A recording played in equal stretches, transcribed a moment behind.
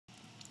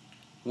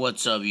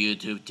What's up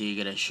YouTube? Today I'm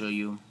gonna show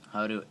you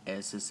how to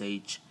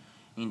SSH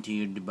into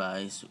your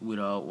device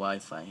without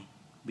Wi-Fi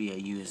via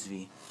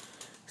USB.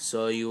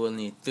 So you will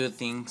need two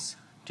things,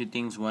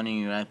 one in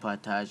your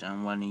iPod Touch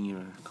and one in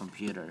your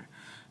computer.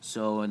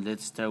 So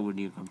let's start with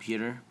your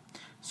computer.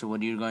 So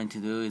what you're going to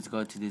do is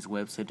go to this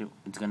website.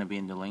 It's gonna be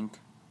in the link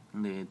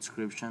in the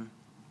description.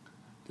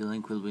 The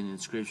link will be in the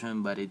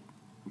description, but it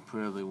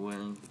probably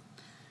won't.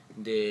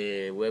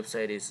 The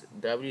website is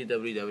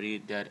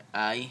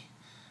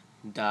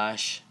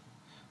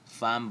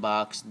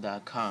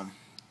www.i-funbox.com.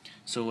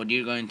 So what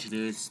you're going to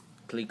do is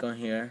click on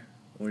here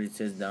where it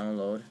says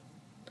download.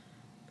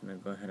 I'm gonna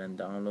go ahead and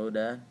download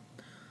that,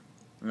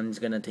 and it's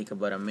gonna take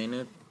about a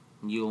minute.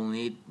 You'll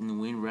need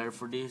WinRAR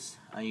for this,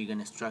 and you're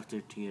gonna extract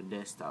it to your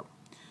desktop.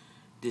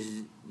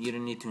 You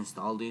don't need to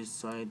install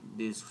this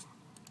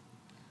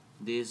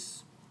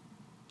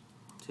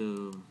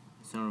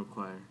it's not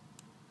required.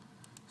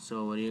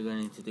 So what you're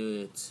going to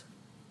do is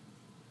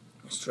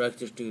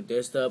extract it to your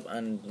desktop,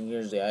 and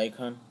here's the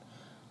icon,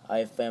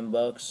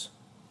 i-funbox.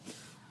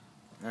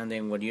 And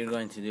then what you're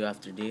going to do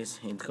after this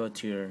is go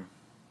to your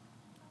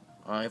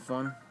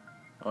iPhone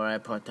or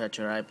iPod Touch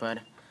or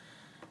iPad.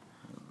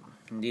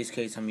 In this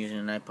case I'm using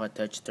an iPod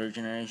Touch 3rd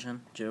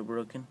generation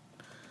jailbroken,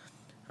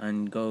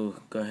 and go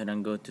ahead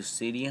and go to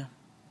Cydia.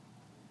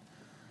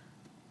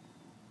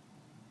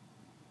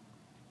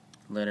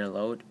 Let it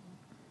load.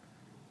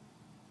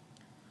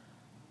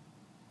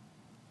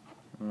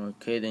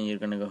 Okay, then you're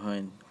gonna go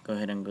ahead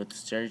and go to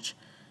search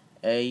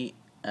AFC.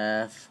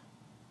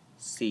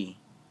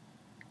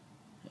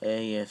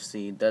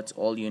 That's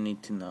all you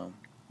need to know.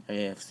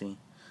 AFC.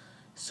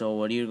 So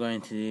what you're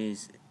going to do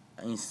is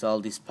install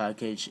this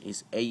package,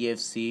 is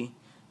AFC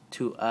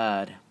to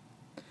add.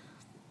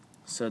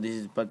 So this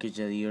is the package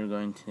that you're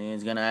going to do.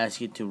 It's gonna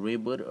ask you to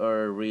reboot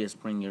or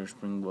restart your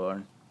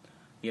springboard,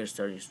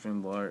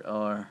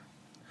 or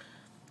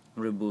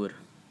reboot.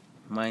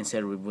 Mine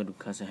said reboot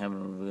because I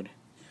haven't rebooted.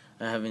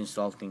 I have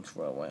installed things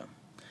for a while.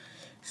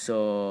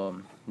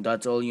 So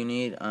that's all you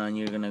need, and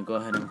you're gonna go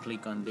ahead and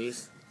click on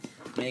this.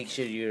 Make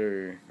sure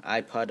your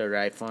iPod or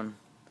iPhone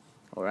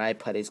or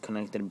iPad is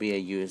connected via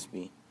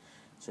USB.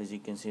 So as you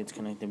can see, it's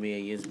connected via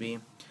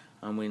USB,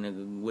 and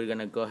we're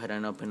gonna go ahead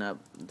and open up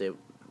the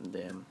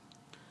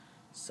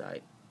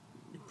site,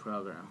 the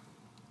program.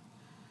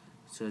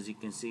 So as you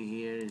can see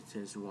here, it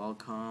says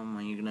welcome,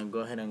 and you're gonna go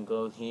ahead and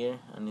go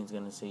here, and it's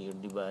gonna say your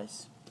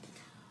device.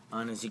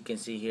 And as you can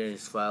see here,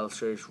 is file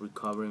search,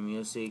 recovery,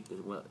 music,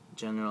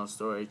 general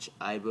storage,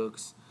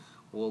 iBooks,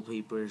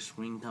 wallpapers,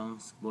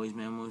 ringtones, voice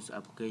memos,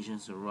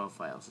 applications, or raw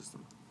file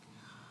system.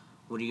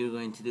 What you're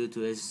going to do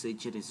to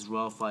SSH it is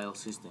raw file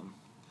system,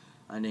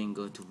 and then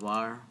go to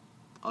var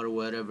or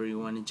whatever you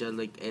want, just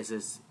like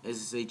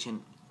SSH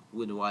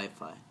with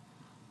Wi-Fi.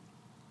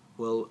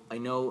 Well, I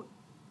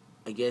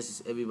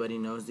guess everybody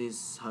knows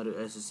this, how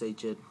to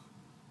SSH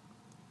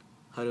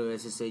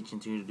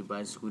into your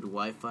device with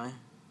Wi-Fi.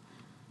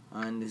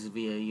 And this is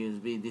via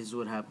USB. This is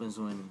what happens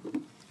when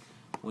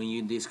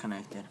you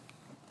disconnect it.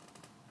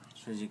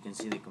 So as you can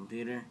see, the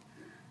computer,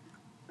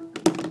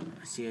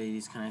 see I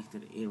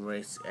disconnected, it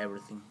erased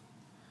everything,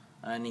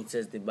 and it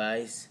says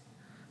device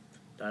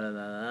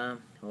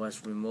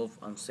was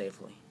removed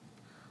unsafely.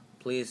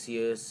 Please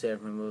use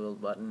self removal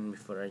button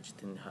before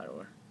exiting the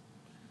hardware.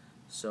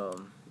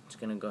 So it's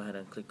gonna go ahead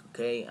and click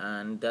OK,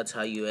 and that's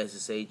how you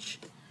SSH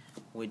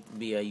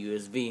via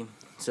USB.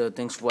 So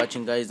thanks for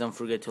watching, guys. Don't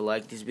forget to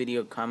like this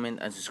video, comment,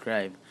 and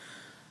subscribe.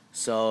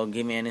 So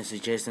give me any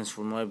suggestions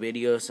for more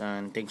videos,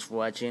 and thanks for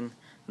watching.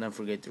 Don't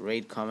forget to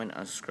rate, comment,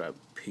 and subscribe.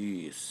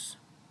 Peace.